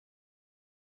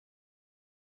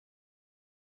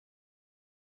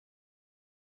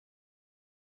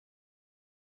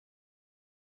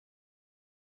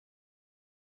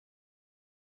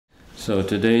So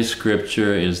today's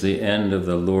scripture is the end of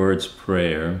the Lord's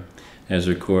Prayer, as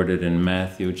recorded in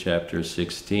Matthew chapter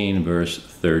 16, verse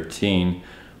 13.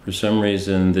 For some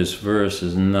reason, this verse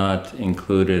is not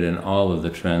included in all of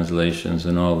the translations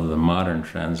and all of the modern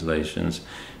translations.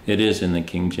 It is in the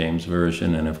King James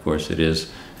Version, and of course it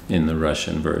is in the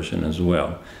Russian version as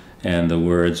well. And the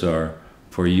words are,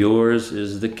 "For yours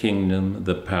is the kingdom,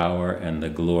 the power, and the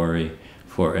glory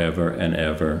forever and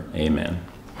ever. Amen."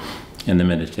 And the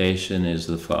meditation is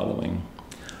the following.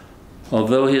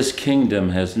 Although his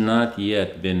kingdom has not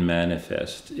yet been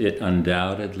manifest, it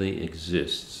undoubtedly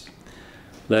exists.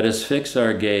 Let us fix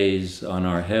our gaze on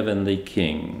our heavenly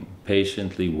King,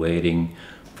 patiently waiting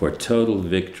for total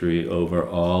victory over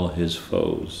all his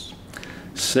foes.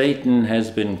 Satan has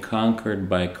been conquered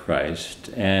by Christ,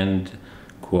 and,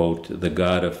 quote, "the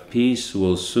God of peace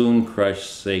will soon crush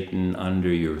Satan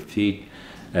under your feet,"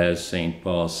 as St.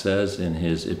 Paul says in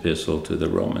his epistle to the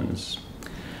Romans.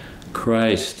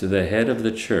 Christ, the head of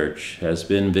the church, has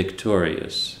been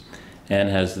victorious and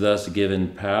has thus given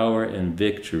power and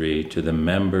victory to the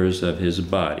members of his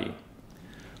body.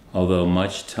 Although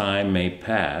much time may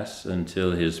pass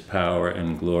until his power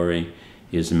and glory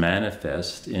is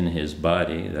manifest in his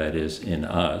body, that is, in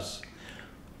us,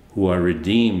 who are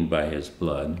redeemed by his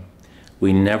blood,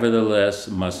 we nevertheless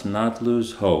must not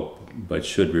lose hope, but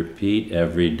should repeat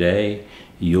every day,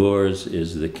 "Yours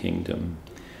is the kingdom."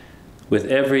 With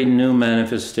every new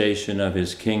manifestation of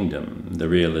his kingdom, the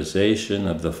realization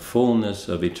of the fullness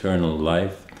of eternal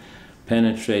life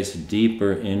penetrates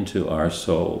deeper into our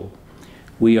soul.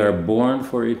 We are born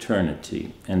for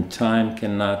eternity, and time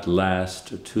cannot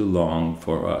last too long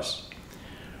for us.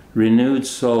 Renewed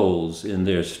souls in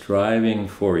their striving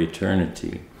for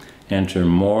eternity enter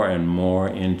more and more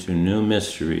into new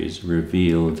mysteries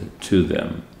revealed to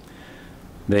them.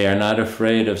 They are not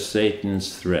afraid of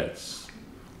Satan's threats.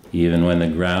 Even when the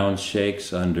ground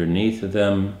shakes underneath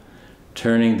them,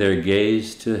 turning their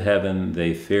gaze to heaven,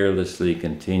 they fearlessly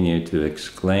continue to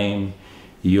exclaim,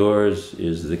 "Yours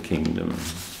is the kingdom."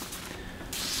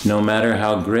 No matter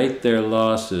how great their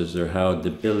losses or how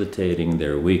debilitating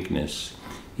their weakness,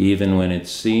 even when it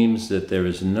seems that there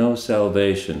is no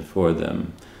salvation for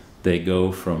them, they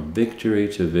go from victory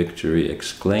to victory,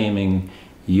 exclaiming,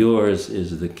 "Yours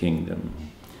is the kingdom."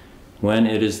 When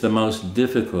it is the most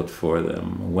difficult for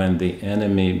them, when the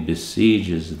enemy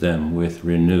besieges them with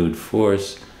renewed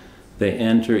force, they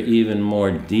enter even more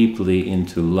deeply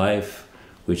into life,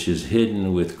 which is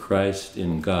hidden with Christ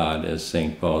in God, as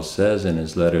St. Paul says in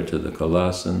his letter to the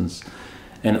Colossians,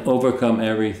 and overcome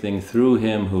everything through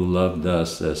him who loved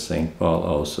us, as St. Paul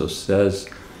also says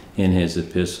in his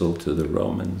epistle to the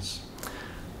Romans.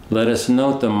 Let us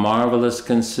note the marvelous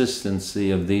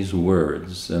consistency of these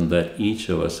words, and let each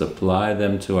of us apply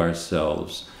them to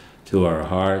ourselves, to our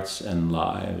hearts and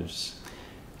lives.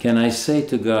 Can I say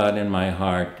to God in my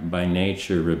heart, by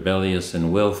nature rebellious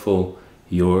and willful,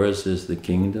 "Yours is the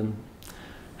kingdom"?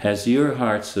 Has your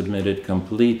heart submitted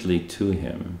completely to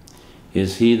him?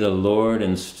 Is he the Lord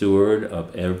and steward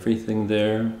of everything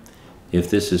there? If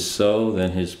this is so,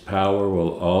 then his power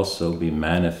will also be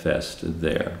manifest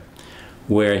there.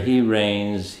 Where he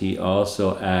reigns, he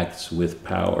also acts with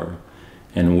power,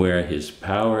 and where his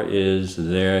power is,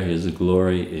 there his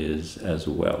glory is as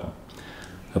well.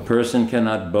 A person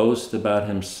cannot boast about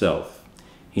himself.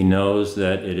 He knows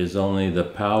that it is only the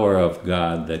power of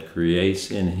God that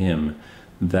creates in him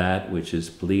that which is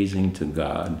pleasing to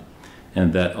God,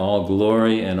 and that all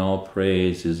glory and all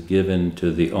praise is given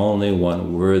to the only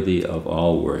one worthy of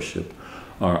all worship,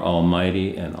 our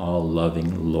almighty and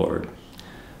all-loving Lord.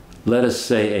 Let us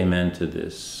say amen to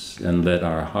this, and let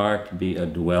our heart be a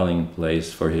dwelling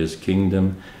place for his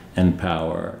kingdom and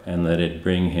power, and let it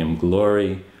bring him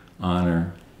glory,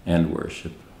 honor, and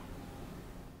worship.